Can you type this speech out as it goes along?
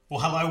Well,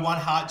 hello, One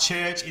Heart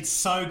Church. It's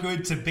so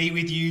good to be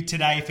with you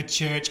today for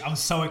church. I'm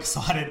so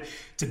excited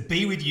to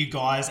be with you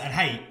guys. And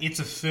hey,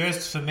 it's a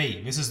first for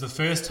me. This is the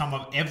first time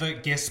I've ever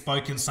guest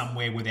spoken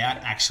somewhere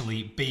without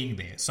actually being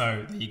there.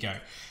 So there you go.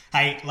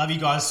 Hey, love you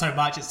guys so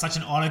much. It's such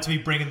an honor to be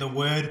bringing the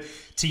word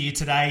to you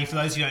today. For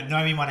those of you who don't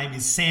know me, my name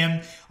is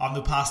Sam. I'm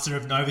the pastor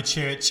of Nova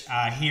Church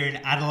here in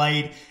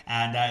Adelaide,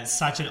 and it's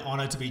such an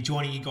honor to be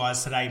joining you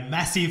guys today.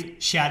 Massive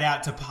shout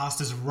out to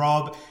Pastors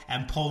Rob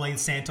and Pauline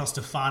Santos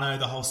Stefano,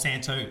 the whole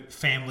Santo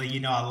family.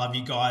 You know I love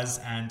you guys,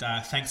 and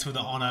thanks for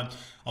the honor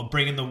of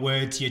bringing the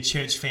word to your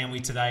church family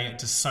today. I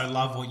just so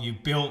love what you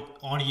built.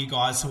 Honor you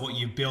guys for what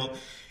you built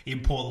in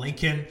Port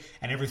Lincoln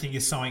and everything you're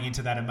sowing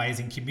into that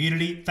amazing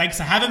community. Thanks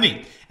for having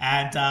me.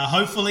 And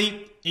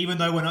hopefully, even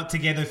though we're not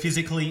together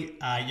physically,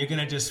 you're going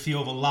to just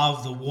feel the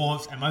love, the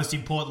warmth, and most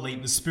importantly,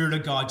 the Spirit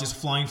of God just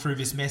flowing through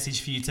this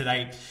message for you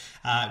today.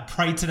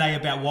 Pray today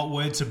about what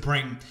word to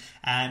bring.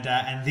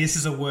 And this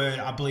is a word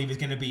I believe is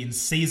going to be in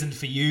season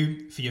for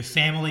you, for your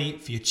family,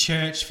 for your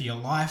church, for your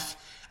life.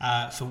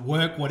 For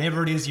work,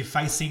 whatever it is you're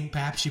facing,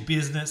 perhaps your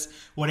business,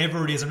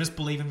 whatever it is, I'm just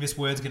believing this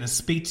word's going to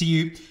speak to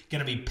you,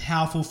 going to be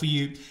powerful for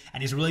you,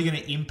 and is really going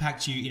to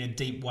impact you in a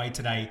deep way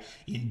today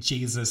in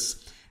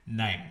Jesus'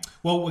 name.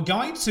 Well, we're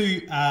going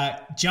to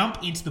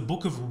jump into the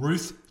book of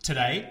Ruth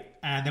today,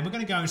 and then we're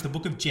going to go into the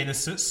book of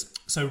Genesis.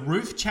 So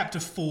Ruth chapter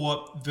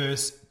 4,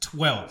 verse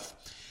 12.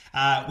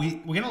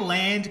 We're going to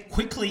land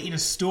quickly in a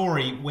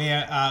story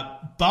where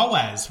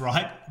Boaz,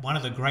 right, one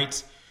of the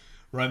great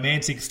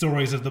romantic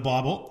stories of the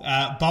Bible.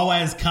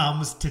 Boaz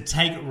comes to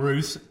take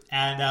Ruth,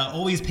 and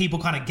all these people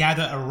kind of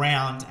gather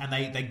around, and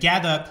they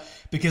gather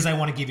because they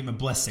want to give him a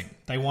blessing.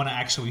 They want to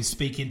actually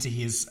speak into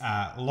his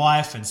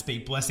life and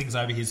speak blessings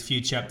over his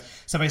future.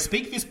 So they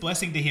speak this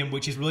blessing to him,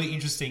 which is really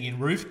interesting. In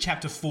Ruth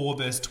chapter 4,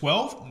 verse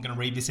 12, I'm going to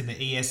read this in the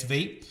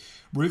ESV.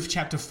 Ruth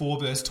chapter 4,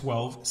 verse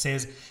 12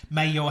 says,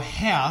 "May your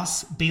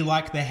house be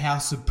like the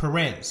house of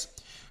Perez,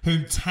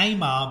 whom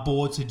Tamar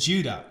bore to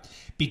Judah,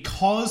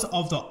 because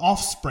of the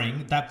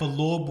offspring that the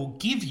Lord will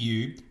give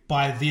you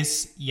by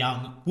this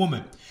young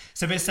woman."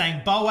 So they're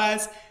saying,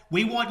 Boaz,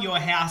 we want your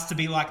house to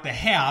be like the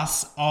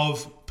house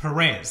of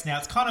Perez. Now,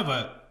 it's kind of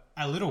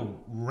a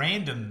little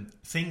random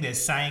thing they're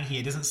saying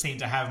here. It doesn't seem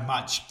to have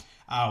much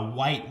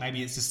weight.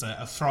 Maybe it's just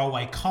a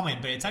throwaway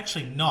comment, but it's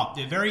actually not.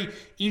 They're very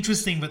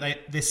interesting, but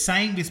they're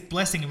saying this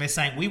blessing, and they're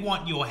saying, we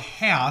want your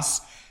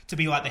house to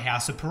be like the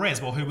house of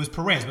Perez. Well, who was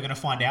Perez? We're going to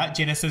find out.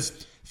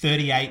 Genesis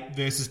 38,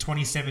 verses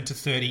 27 to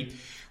 30.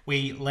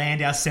 We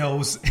land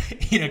ourselves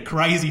in a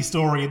crazy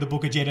story in the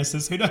book of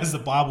Genesis. Who knows, the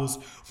Bible's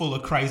full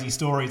of crazy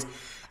stories.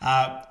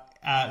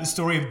 The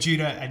story of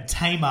Judah and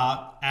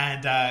Tamar.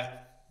 And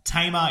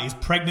Tamar is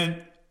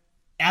pregnant,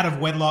 out of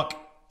wedlock.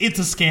 It's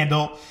a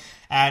scandal.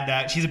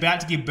 And she's about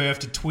to give birth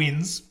to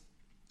twins.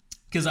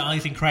 Because the only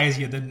thing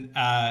crazier than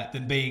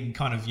being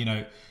kind of,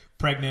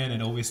 pregnant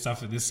and all this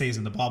stuff in this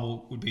season, the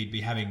Bible would be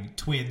having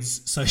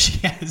twins. So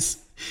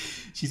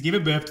she's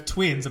given birth to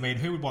twins. I mean,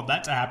 who would want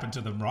that to happen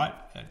to them, right?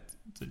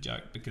 It's a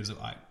joke because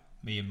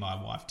me and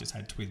my wife just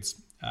had twins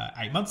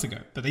 8 months ago.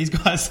 But these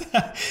guys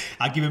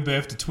are giving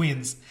birth to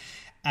twins.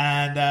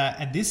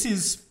 And this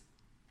is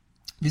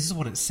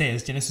what it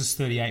says, Genesis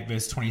 38,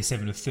 verse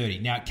 27 to 30.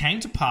 "Now it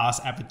came to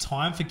pass at the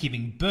time for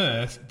giving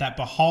birth that,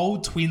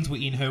 behold, twins were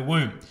in her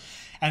womb.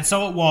 And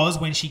so it was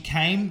when she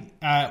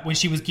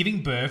was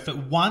giving birth,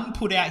 that one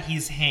put out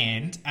his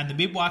hand, and the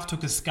midwife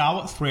took a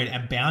scarlet thread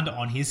and bound it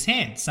on his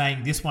hand,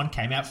 saying, this one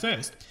came out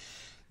first.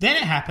 Then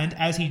it happened,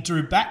 as he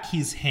drew back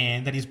his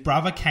hand, that his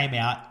brother came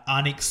out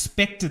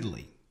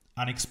unexpectedly.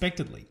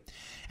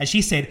 And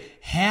she said,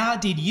 how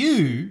did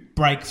you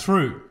break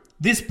through?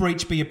 This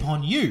breach be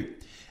upon you.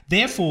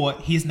 Therefore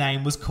his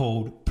name was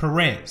called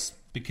Perez,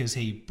 because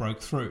he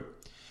broke through.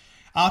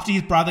 After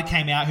his brother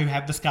came out, who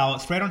had the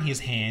scarlet thread on his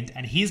hand,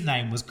 and his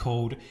name was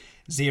called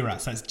Zerah."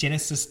 So it's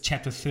Genesis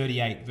chapter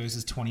 38,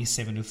 verses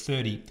 27 to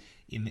 30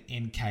 in the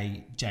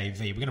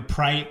NKJV. We're going to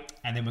pray,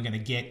 and then we're going to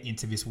get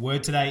into this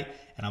word today,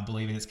 and I'm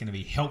believing it's going to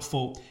be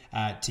helpful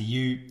to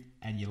you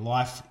and your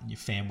life and your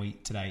family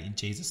today in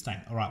Jesus'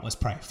 name. All right, let's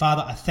pray.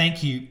 Father, I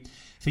thank you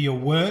for your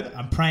word.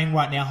 I'm praying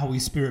right now, Holy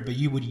Spirit, but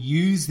you would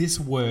use this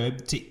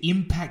word to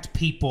impact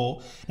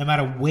people no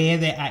matter where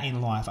they're at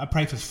in life. I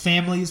pray for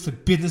families, for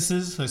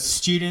businesses, for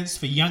students,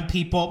 for young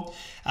people,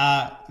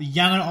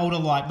 young and older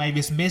alike. May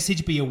this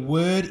message be a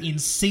word in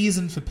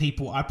season for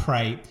people, I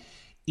pray,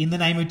 in the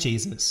name of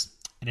Jesus.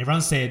 And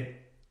everyone said,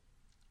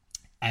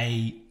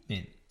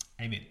 amen.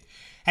 Amen.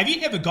 Have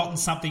you ever gotten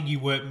something you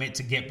weren't meant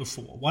to get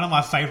before? One of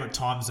my favorite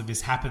times of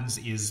this happens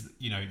is,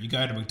 you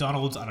go to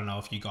McDonald's. I don't know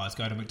if you guys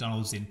go to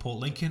McDonald's in Port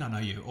Lincoln. I know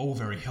you're all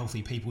very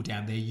healthy people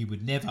down there. You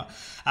would never.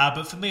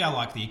 But for me, I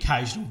like the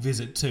occasional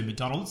visit to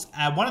McDonald's.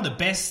 One of the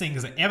best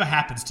things that ever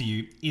happens to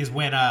you is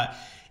when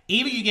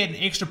either you get an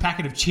extra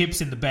packet of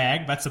chips in the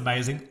bag, that's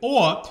amazing,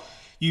 or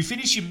You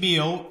finish your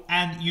meal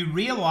and you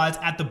realize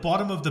at the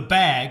bottom of the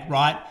bag,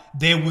 right,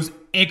 there was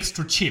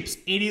extra chips.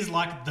 It is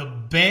like the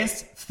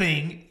best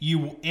thing you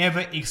will ever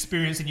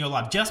experience in your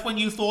life. Just when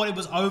you thought it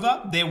was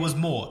over, there was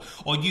more.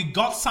 Or you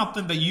got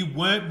something that you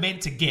weren't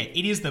meant to get.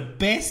 It is the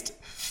best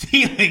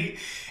feeling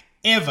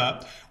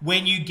ever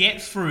when you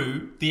get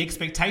through the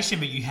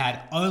expectation that you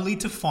had only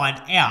to find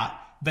out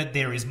that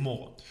there is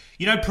more.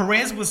 You know,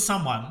 Perez was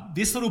someone,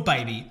 this little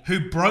baby,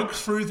 who broke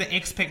through the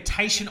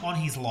expectation on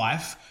his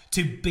life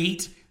to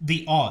beat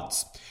the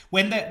odds.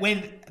 When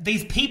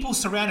these people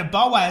surrounded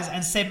Boaz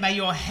and said, may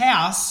your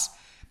house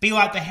be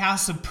like the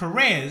house of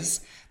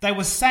Perez, they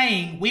were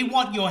saying, we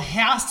want your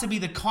house to be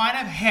the kind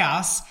of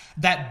house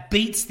that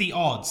beats the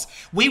odds.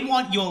 We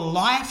want your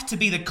life to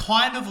be the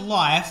kind of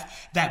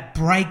life that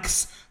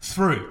breaks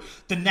through.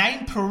 The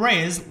name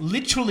Perez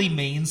literally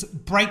means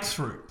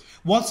breakthrough.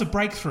 What's a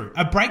breakthrough?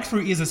 A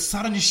breakthrough is a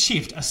sudden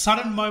shift, a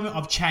sudden moment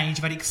of change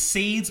that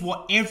exceeds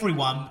what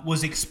everyone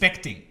was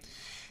expecting.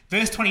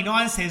 Verse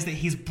 29 says that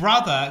his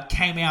brother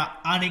came out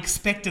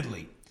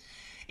unexpectedly.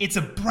 It's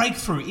a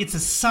breakthrough. It's a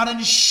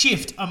sudden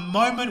shift, a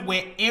moment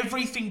where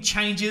everything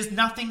changes,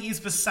 nothing is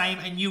the same,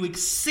 and you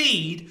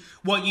exceed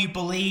what you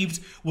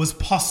believed was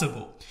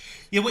possible.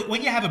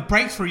 When you have a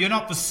breakthrough, you're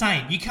not the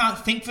same. You can't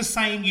think the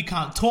same. You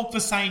can't talk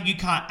the same. You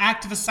can't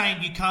act the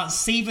same. You can't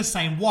see the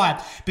same.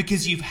 Why?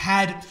 Because you've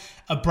had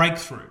a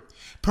breakthrough.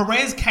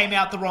 Perez came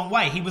out the wrong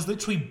way. He was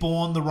literally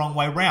born the wrong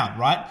way round,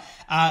 right?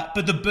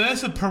 But the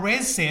birth of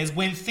Perez says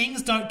when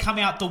things don't come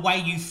out the way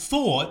you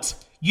thought,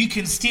 you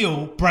can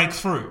still break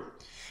through.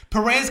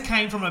 Perez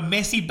came from a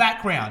messy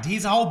background.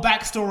 His whole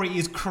backstory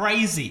is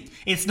crazy.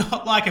 It's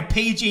not like a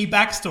PG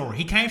backstory.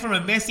 He came from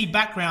a messy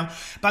background,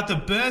 but the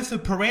birth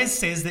of Perez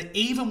says that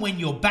even when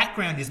your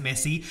background is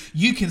messy,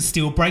 you can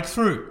still break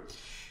through.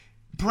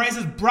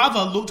 Perez's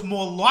brother looked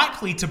more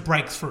likely to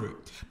break through.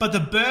 But the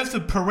birth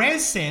of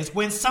Perez says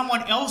when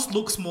someone else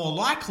looks more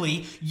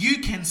likely, you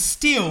can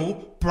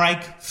still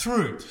break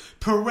through.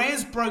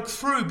 Perez broke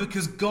through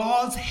because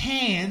God's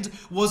hand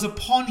was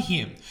upon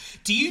him.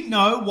 Do you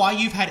know why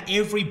you've had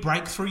every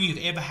breakthrough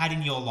you've ever had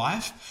in your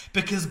life?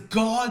 Because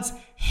God's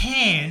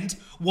hand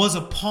was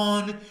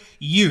upon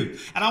you.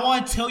 And I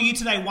want to tell you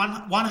today,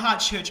 One Heart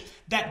Church,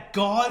 that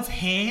God's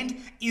hand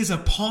is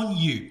upon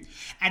you.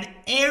 And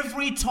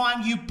every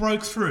time you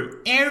broke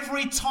through,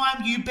 every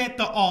time you bet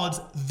the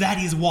odds,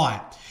 that is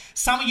why.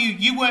 Some of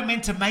you weren't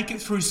meant to make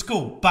it through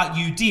school, but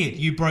you did.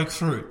 You broke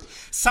through.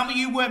 Some of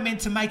you weren't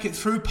meant to make it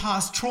through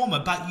past trauma,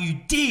 but you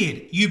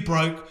did. You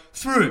broke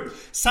through.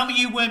 Some of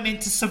you weren't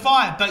meant to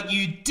survive, but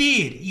you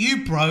did.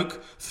 You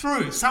broke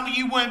through. Some of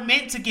you weren't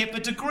meant to get the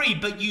degree,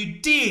 but you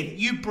did.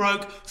 You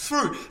broke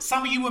through.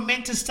 Some of you were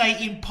meant to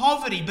stay in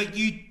poverty, but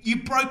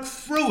you broke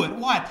through it.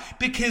 Why?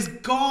 Because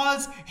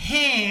God's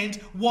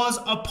hand was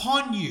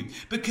upon you.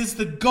 Because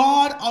the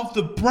God of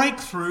the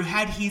breakthrough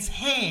had his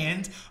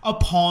hand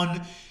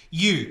upon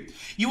you.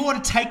 You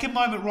ought to take a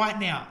moment right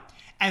now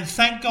and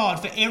thank God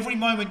for every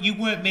moment you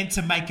weren't meant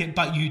to make it,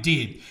 but you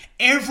did.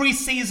 Every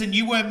season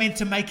you weren't meant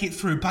to make it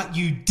through, but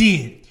you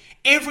did.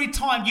 Every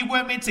time you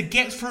weren't meant to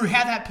get through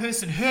how that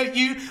person hurt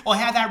you or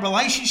how that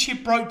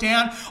relationship broke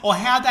down or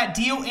how that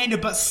deal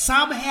ended, but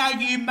somehow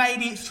you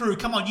made it through.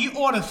 Come on, you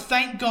ought to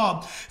thank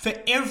God for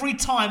every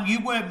time you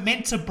weren't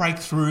meant to break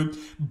through,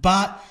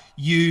 but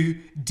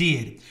you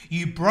did.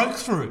 You broke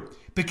through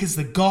because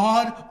the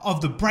God of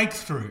the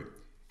breakthrough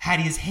had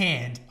his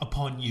hand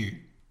upon you.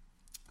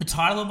 The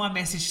title of my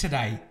message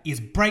today is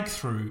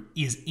Breakthrough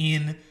is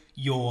in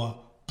your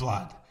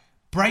blood.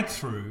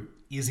 Breakthrough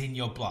is in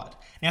your blood.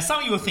 Now,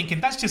 some of you are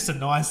thinking, that's just a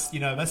nice,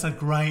 that's a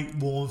great,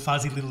 warm,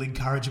 fuzzy little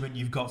encouragement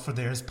you've got for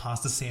there as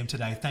Pastor Sam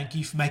today. Thank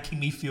you for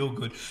making me feel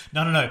good.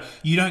 No,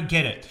 you don't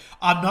get it.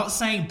 I'm not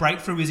saying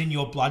breakthrough is in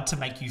your blood to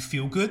make you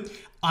feel good.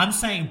 I'm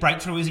saying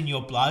breakthrough is in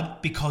your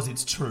blood because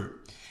it's true.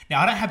 Now,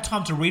 I don't have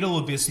time to read all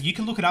of this, so you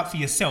can look it up for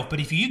yourself. But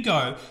if you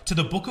go to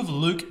the book of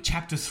Luke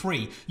chapter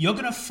 3, you're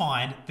going to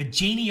find the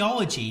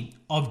genealogy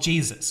of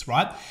Jesus,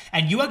 right?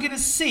 And you are going to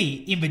see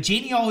in the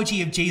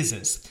genealogy of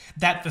Jesus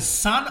that the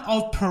son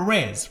of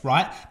Perez,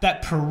 right?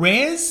 That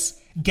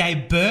Perez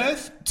gave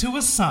birth to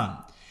a son.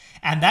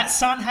 And that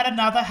son had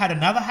another.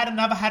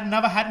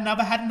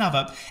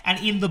 And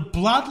in the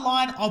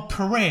bloodline of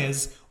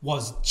Perez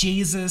was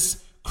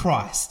Jesus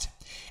Christ.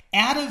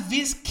 Out of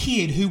this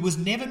kid who was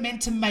never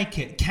meant to make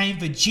it came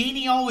the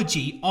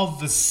genealogy of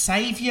the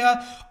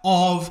Savior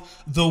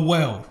of the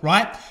world,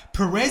 right?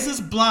 Perez's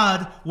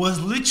blood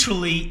was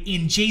literally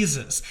in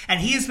Jesus. And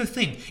here's the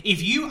thing.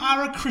 If you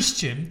are a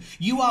Christian,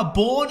 you are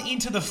born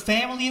into the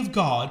family of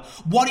God.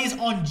 What is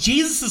on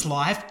Jesus'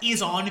 life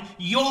is on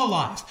your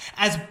life.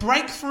 As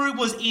breakthrough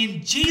was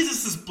in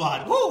Jesus'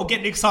 blood. Woo, we're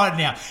getting excited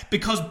now.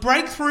 Because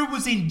breakthrough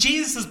was in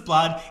Jesus'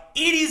 blood,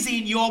 it is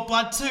in your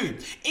blood too.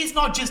 It's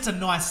not just a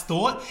nice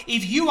thought.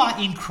 If you are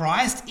in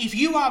Christ, if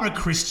you are a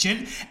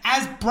Christian,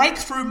 as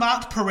breakthrough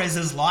marked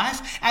Perez's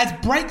life, as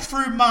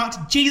breakthrough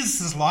marked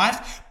Jesus'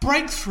 life,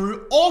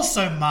 breakthrough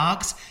also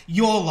marks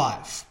your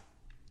life.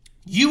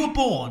 You were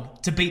born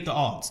to beat the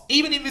odds.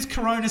 Even in this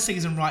corona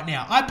season right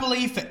now, I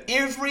believe for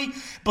every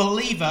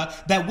believer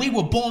that we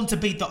were born to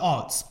beat the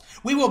odds.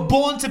 We were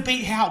born to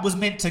beat how it was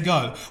meant to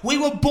go. We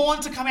were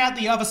born to come out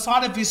the other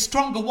side of this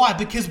stronger. Why?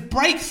 Because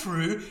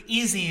breakthrough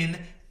is in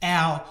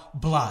our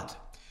blood.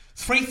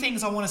 3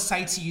 things I want to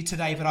say to you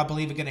today that I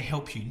believe are going to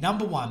help you.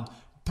 Number 1,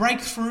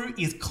 breakthrough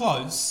is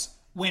close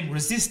when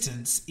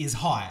resistance is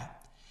high.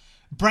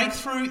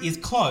 Breakthrough is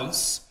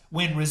close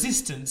when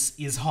resistance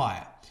is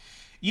high.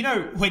 You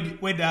know, when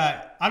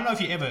I don't know if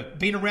you've ever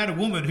been around a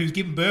woman who's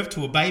given birth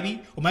to a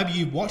baby, or maybe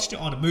you watched it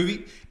on a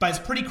movie, but it's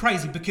pretty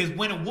crazy because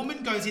when a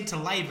woman goes into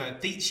labor,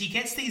 she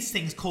gets these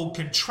things called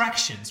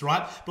contractions,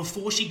 right?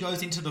 Before she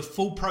goes into the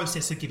full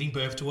process of giving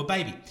birth to a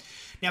baby.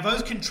 Now,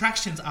 those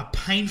contractions are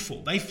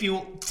painful. They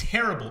feel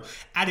terrible,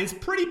 and it's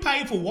pretty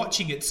painful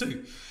watching it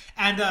too.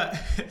 And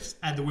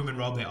the women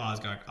rolled their eyes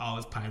going, oh,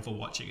 it's painful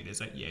watching it.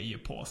 It's like, yeah, you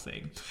poor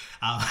thing.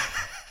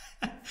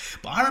 But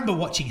I remember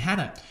watching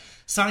Hannah,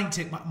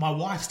 my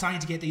wife starting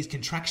to get these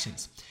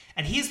contractions.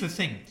 And here's the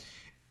thing.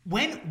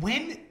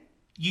 When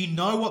you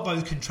know what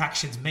those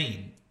contractions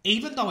mean,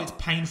 even though it's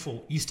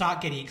painful, you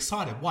start getting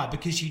excited. Why?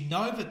 Because you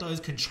know that those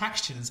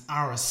contractions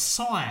are a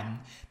sign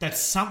that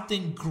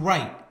something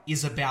great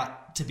is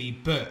about to be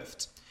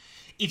birthed.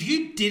 If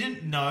you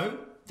didn't know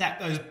that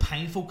those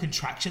painful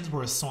contractions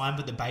were a sign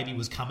that the baby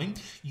was coming,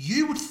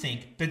 you would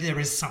think that there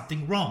is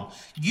something wrong.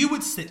 You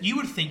would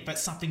think that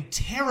something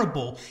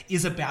terrible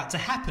is about to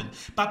happen.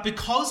 But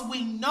because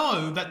we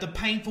know that the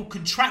painful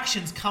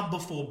contractions come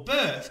before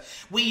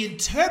birth, we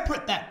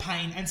interpret that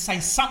pain and say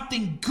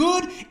something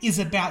good is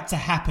about to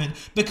happen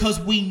because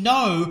we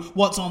know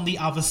what's on the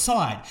other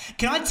side.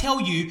 Can I tell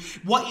you,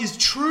 what is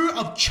true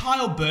of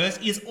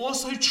childbirth is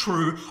also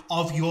true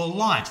of your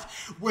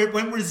life.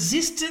 When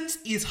resistance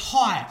is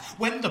high,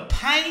 when the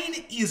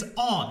pain is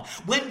on,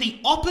 when the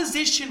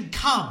opposition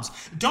comes,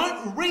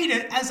 don't read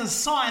it as a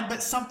sign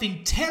that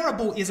something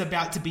terrible is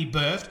about to be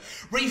birthed.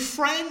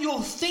 Reframe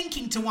your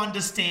thinking to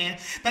understand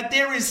that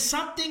there is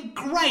something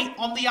great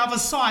on the other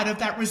side of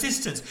that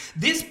resistance.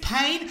 This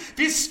pain,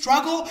 this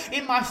struggle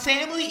in my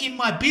family, in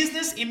my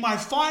business, in my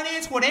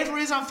finance, whatever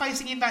it is I'm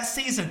facing in that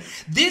season,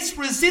 this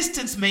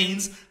resistance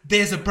means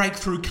there's a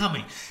breakthrough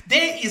coming.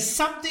 There is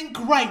something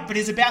great that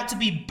is about to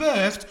be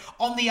birthed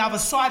on the other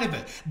side of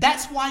it.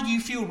 That's why you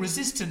feel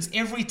resistance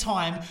every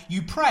time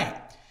you pray.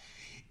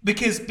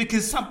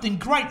 Because something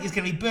great is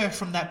going to be birthed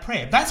from that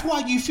prayer. That's why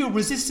you feel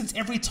resistance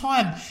every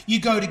time you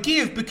go to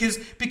give, because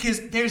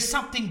there's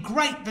something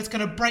great that's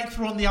going to break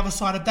through on the other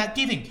side of that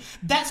giving.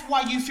 That's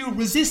why you feel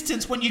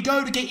resistance when you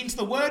go to get into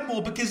the word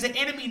more, because the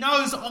enemy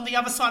knows on the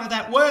other side of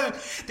that word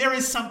there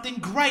is something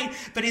great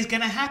that is going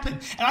to happen.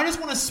 And I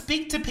just want to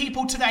speak to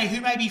people today who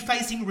may be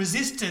facing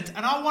resistance,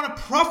 and I want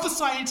to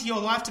prophesy into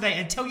your life today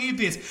and tell you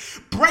this: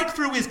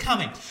 breakthrough is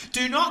coming.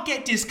 Do not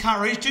get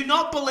discouraged. Do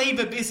not believe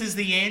that this is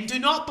the end. Do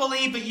not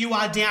believe that you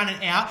are down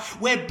and out.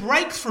 Where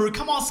breakthrough,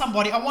 come on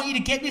somebody, I want you to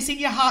get this in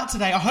your heart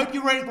today. I hope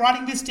you're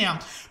writing this down.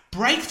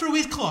 Breakthrough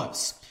is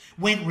close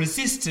when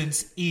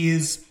resistance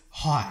is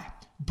high.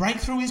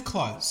 Breakthrough is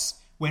close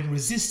when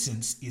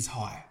resistance is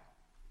high.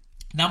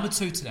 Number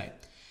 2 today.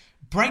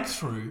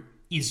 Breakthrough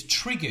is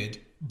triggered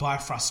by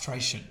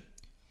frustration.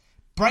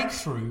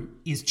 Breakthrough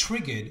is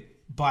triggered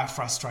by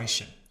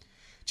frustration.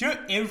 Do you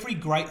know every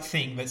great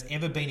thing that's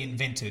ever been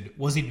invented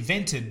was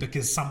invented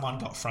because someone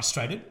got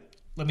frustrated?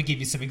 Let me give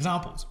you some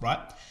examples, right?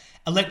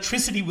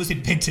 Electricity was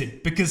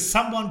invented because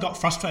someone got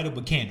frustrated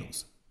with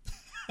candles.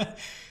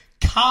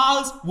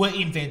 Cars were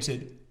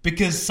invented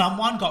because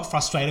someone got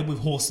frustrated with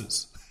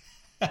horses.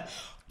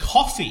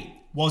 Coffee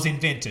was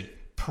invented,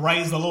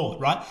 praise the Lord,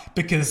 right?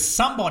 Because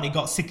somebody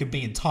got sick of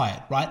being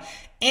tired, right?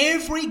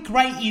 Every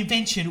great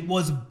invention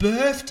was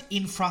birthed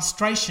in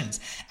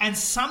frustrations. And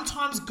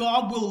sometimes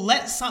God will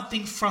let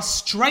something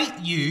frustrate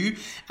you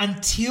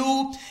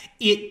until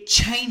it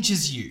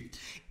changes you.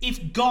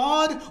 If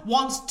God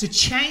wants to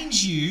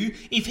change you,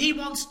 if he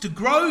wants to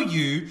grow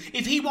you,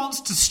 if he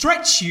wants to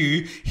stretch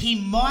you,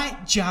 he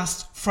might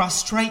just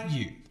frustrate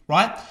you,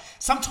 right?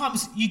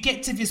 Sometimes you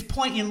get to this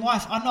point in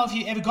life, I don't know if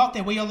you ever got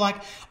there, where you're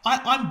like,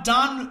 I'm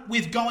done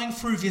with going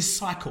through this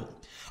cycle.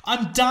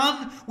 I'm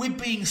done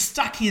with being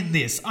stuck in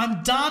this.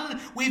 I'm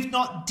done with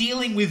not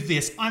dealing with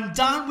this. I'm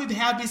done with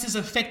how this is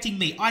affecting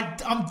me.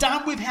 I'm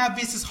done with how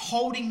this is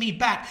holding me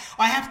back.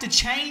 I have to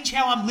change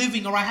how I'm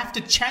living, or I have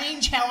to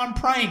change how I'm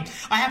praying.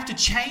 I have to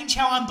change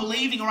how I'm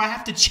believing, or I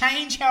have to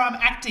change how I'm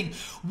acting.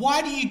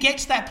 Why do you get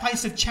to that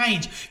place of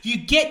change? You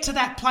get to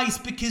that place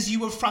because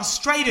you were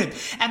frustrated.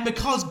 And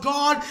because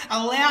God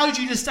allowed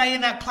you to stay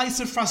in that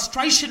place of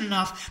frustration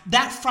enough,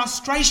 that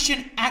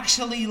frustration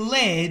actually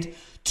led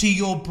to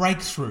your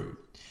breakthrough.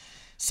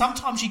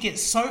 Sometimes you get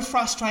so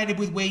frustrated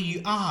with where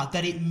you are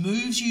that it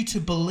moves you to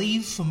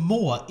believe for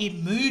more.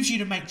 It moves you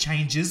to make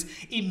changes.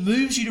 It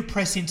moves you to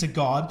press into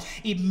God.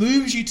 It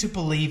moves you to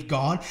believe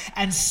God.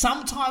 And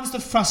sometimes the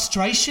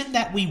frustration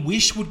that we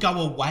wish would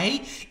go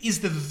away is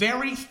the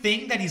very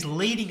thing that is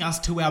leading us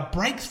to our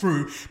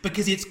breakthrough,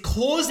 because it's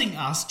causing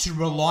us to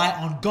rely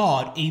on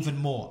God even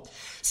more.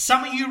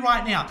 Some of you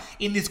right now,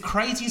 in this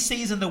crazy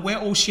season that we're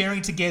all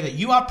sharing together,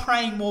 you are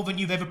praying more than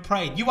you've ever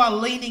prayed. You are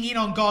leaning in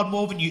on God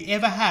more than you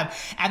ever have.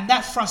 And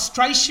that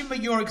frustration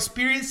that you're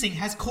experiencing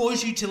has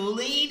caused you to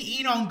lean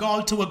in on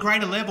God to a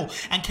greater level.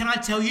 And can I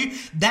tell you,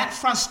 that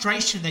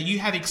frustration that you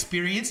have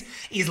experienced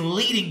is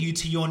leading you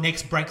to your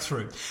next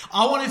breakthrough.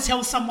 I want to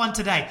tell someone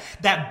today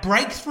that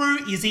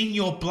breakthrough is in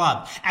your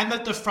blood, and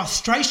that the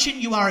frustration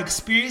you are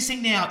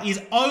experiencing now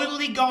is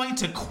only going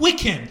to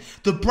quicken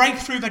the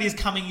breakthrough that is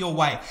coming your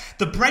way.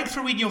 The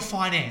breakthrough in your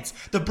finance,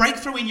 the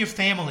breakthrough in your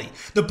family,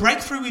 the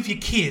breakthrough with your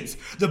kids,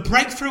 the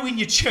breakthrough in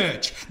your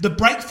church, the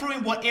breakthrough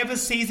in whatever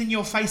season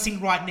you're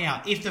facing right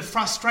now. If the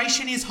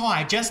frustration is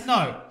high, just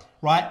know,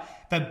 right,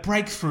 that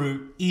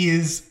breakthrough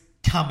is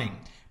coming.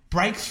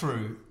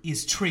 Breakthrough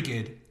is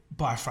triggered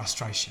by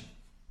frustration.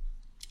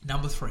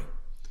 Number 3,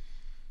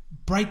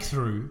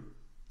 breakthrough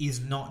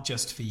is not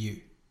just for you.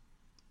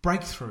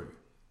 Breakthrough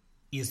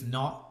is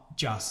not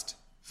just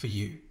for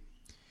you.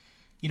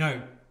 You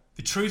know,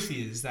 the truth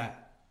is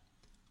that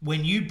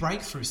when you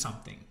break through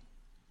something,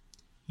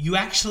 you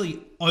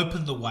actually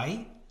open the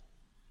way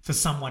for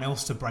someone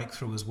else to break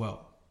through as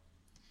well.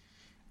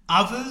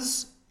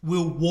 Others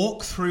will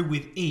walk through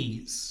with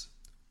ease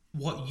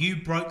what you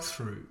broke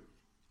through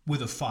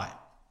with a fight.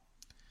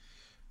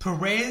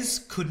 Perez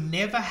could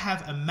never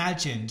have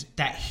imagined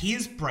that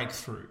his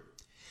breakthrough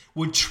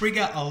would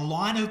trigger a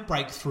line of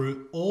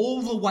breakthrough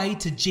all the way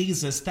to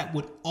Jesus that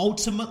would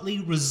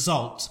ultimately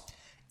result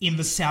in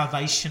the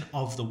salvation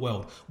of the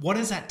world. What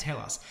does that tell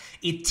us?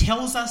 It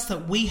tells us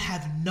that we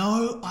have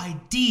no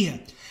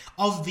idea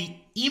of the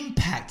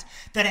impact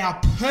that our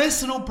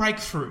personal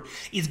breakthrough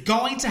is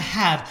going to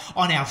have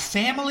on our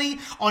family,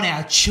 on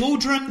our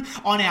children,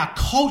 on our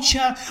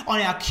culture, on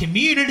our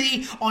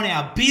community, on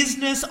our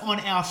business, on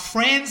our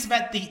friends,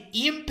 that the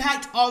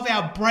impact of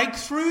our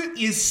breakthrough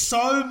is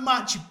so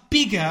much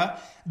bigger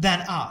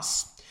than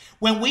us.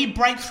 When we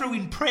break through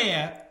in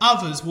prayer,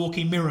 others walk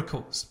in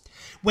miracles.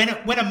 When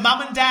a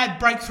mum and dad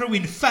break through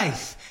in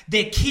faith,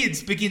 their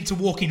kids begin to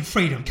walk in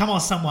freedom. Come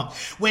on, someone.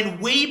 When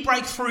we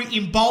break through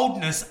in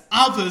boldness,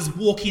 others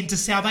walk into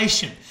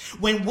salvation.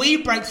 When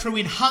we break through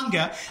in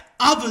hunger,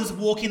 others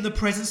walk in the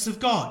presence of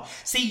God.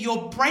 See,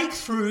 your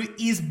breakthrough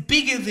is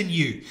bigger than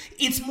you.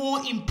 It's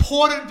more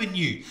important than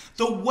you.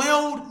 The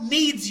world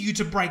needs you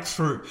to break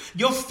through.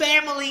 Your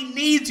family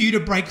needs you to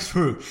break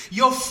through.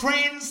 Your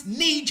friends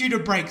need you to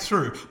break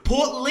through.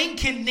 Port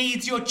Lincoln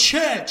needs your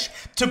church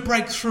to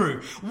break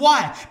through.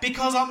 Why?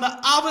 Because on the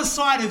other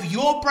side of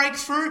your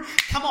breakthrough,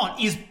 come on,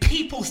 is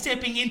people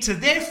stepping into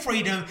their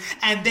freedom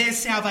and their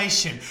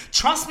salvation.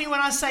 Trust me when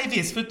I say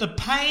this, that the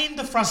pain,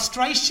 the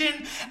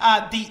frustration,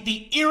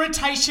 the irritation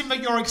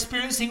that you're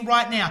experiencing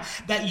right now,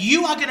 that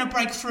you are going to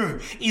break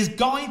through, is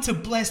going to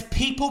bless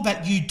people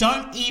that you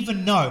don't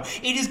even know.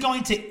 It is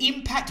going to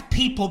impact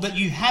people that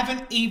you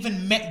haven't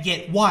even met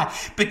yet. Why?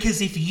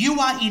 Because if you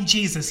are in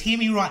Jesus, hear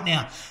me right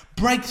now,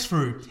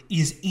 breakthrough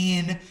is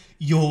in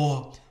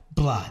your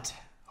blood.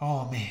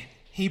 Oh man.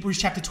 Hebrews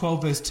chapter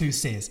 12 verse 2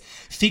 says,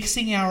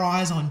 fixing our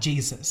eyes on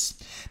Jesus,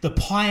 the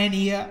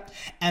pioneer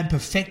and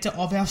perfecter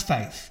of our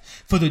faith,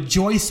 for the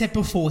joy set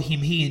before him,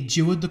 he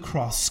endured the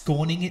cross,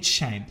 scorning its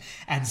shame,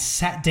 and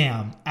sat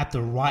down at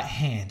the right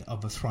hand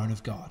of the throne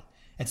of God.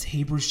 That's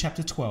Hebrews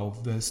chapter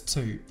 12 verse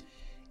 2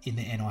 in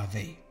the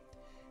NIV.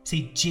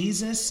 See,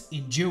 Jesus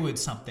endured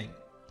something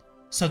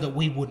so that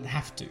we wouldn't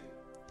have to.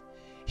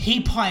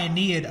 He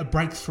pioneered a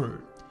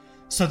breakthrough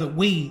so that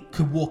we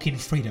could walk in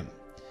freedom.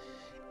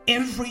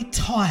 Every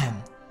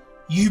time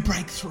you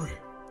break through,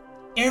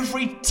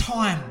 every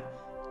time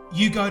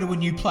you go to a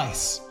new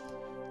place,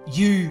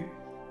 you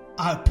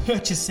are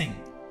purchasing,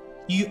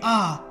 you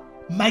are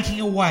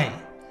making a way,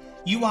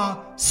 you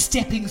are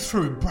stepping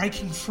through,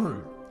 breaking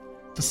through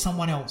for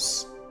someone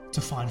else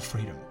to find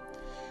freedom.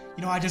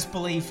 You know, I just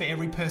believe for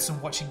every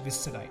person watching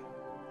this today,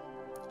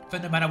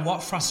 that no matter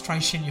what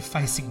frustration you're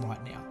facing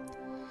right now,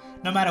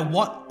 no matter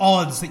what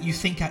odds that you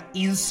think are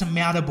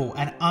insurmountable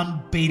and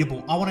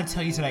unbeatable, I want to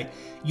tell you today,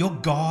 your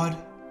God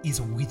is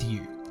with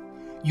you.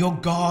 Your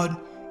God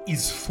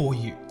is for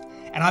you.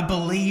 And I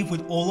believe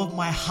with all of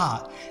my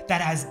heart that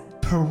as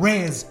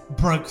Perez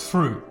broke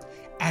through,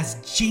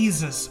 as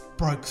Jesus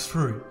broke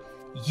through,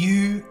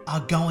 you are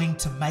going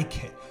to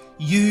make it.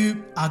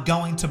 You are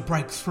going to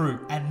break through,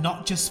 and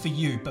not just for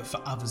you, but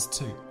for others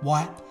too.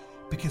 Why?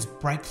 Because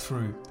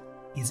breakthrough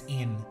is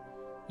in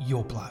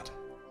your blood.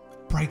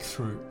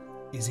 Breakthrough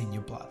is in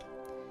your blood.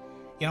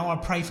 You know, I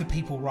pray for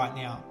people right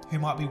now who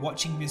might be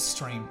watching this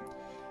stream.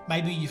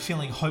 Maybe you're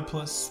feeling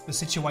hopeless. The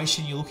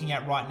situation you're looking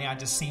at right now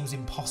just seems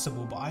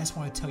impossible. But I just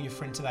want to tell your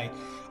friend today,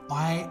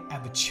 I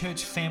am a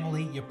church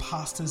family, your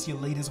pastors, your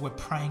leaders, we're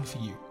praying for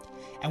you.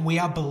 And we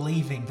are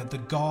believing that the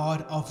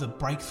God of the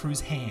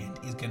breakthrough's hand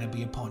is going to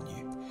be upon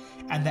you.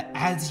 And that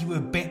as you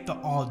have bet the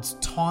odds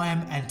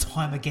time and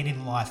time again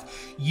in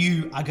life,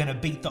 you are going to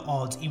beat the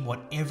odds in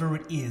whatever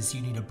it is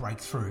you need to break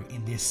through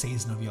in this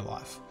season of your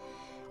life.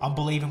 I'm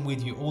believing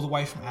with you all the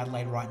way from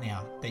Adelaide right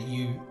now that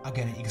you are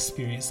going to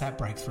experience that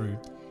breakthrough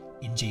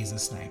in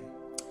Jesus' name.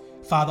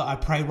 Father, I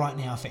pray right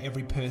now for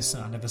every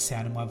person under the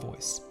sound of my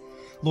voice.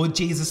 Lord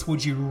Jesus,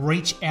 would you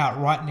reach out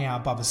right now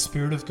by the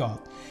Spirit of God?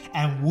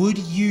 And would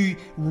you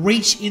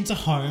reach into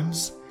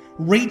homes,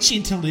 reach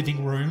into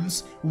living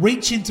rooms,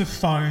 reach into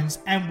phones,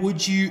 and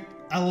would you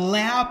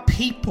allow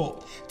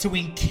people to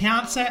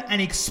encounter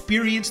and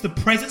experience the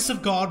presence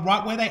of God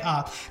right where they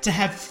are, to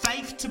have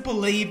faith to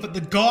believe that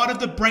the God of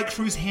the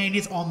breakthrough's hand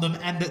is on them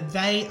and that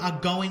they are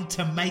going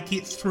to make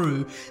it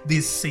through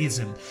this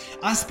season.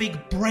 I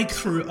speak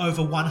breakthrough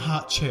over One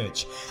Heart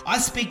Church. I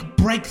speak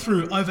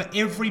breakthrough over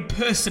every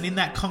person in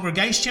that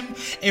congregation,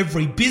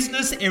 every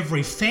business,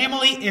 every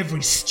family,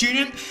 every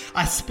student.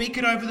 I speak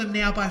it over them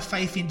now by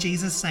faith in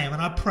Jesus' name,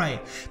 and I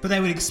pray that they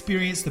would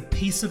experience the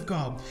peace of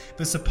God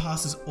that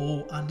surpasses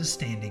all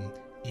understanding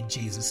in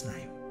Jesus'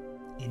 name.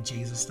 In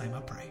Jesus' name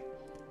I pray.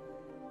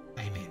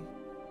 Amen.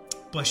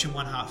 Bless your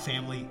One Heart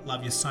family.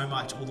 Love you so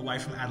much all the way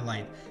from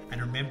Adelaide.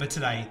 And remember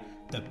today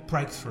that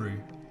breakthrough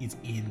is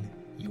in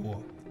your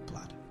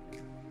blood.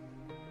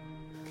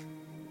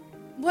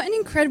 What an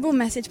incredible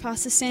message,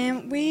 Pastor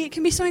Sam. We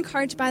can be so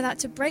encouraged by that,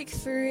 to break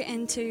through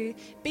and to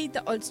beat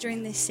the odds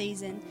during this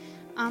season.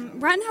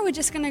 Right now we're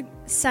just going to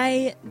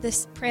say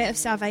this prayer of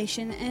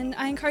salvation, and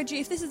I encourage you,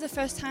 if this is the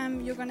first time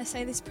you're going to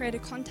say this prayer, to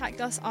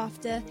contact us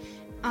after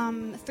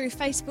through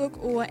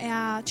Facebook or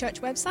our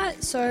church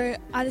website. So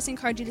I just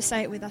encourage you to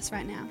say it with us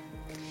right now.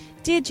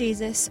 Dear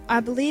Jesus, I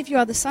believe you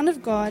are the Son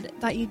of God,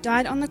 that you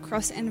died on the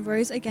cross and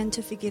rose again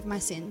to forgive my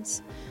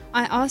sins.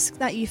 I ask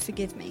that you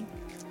forgive me.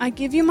 I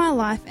give you my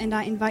life and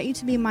I invite you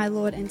to be my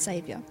Lord and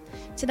Saviour.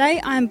 Today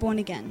I am born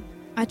again.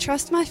 I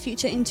trust my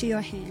future into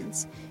your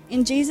hands.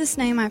 In Jesus'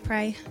 name I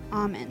pray,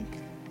 Amen.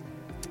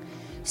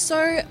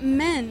 So,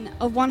 men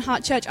of One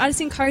Heart Church, I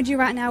just encourage you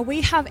right now, we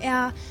have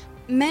our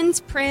men's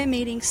prayer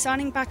meeting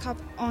starting back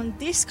up on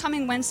this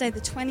coming Wednesday,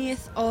 the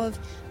 20th of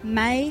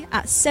May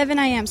at 7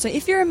 a.m. So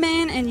if you're a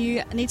man and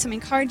you need some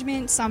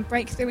encouragement, some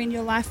breakthrough in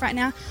your life right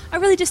now, I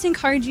really just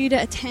encourage you to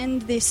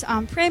attend this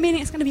prayer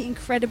meeting. It's going to be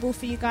incredible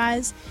for you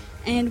guys,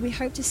 and we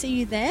hope to see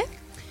you there.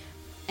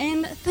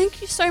 And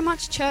thank you so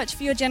much, church,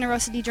 for your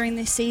generosity during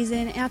this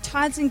season. Our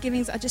tithes and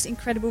givings are just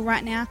incredible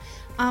right now.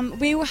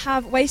 We will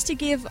have ways to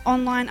give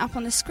online up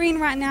on the screen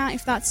right now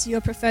if that's your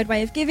preferred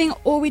way of giving,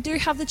 or we do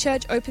have the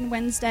church open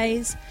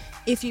Wednesdays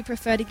if you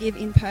prefer to give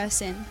in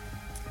person.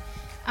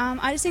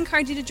 I just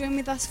encourage you to join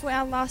with us for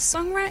our last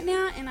song right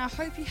now, and I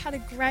hope you had a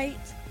great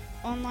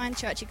online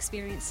church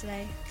experience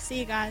today. See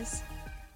you guys.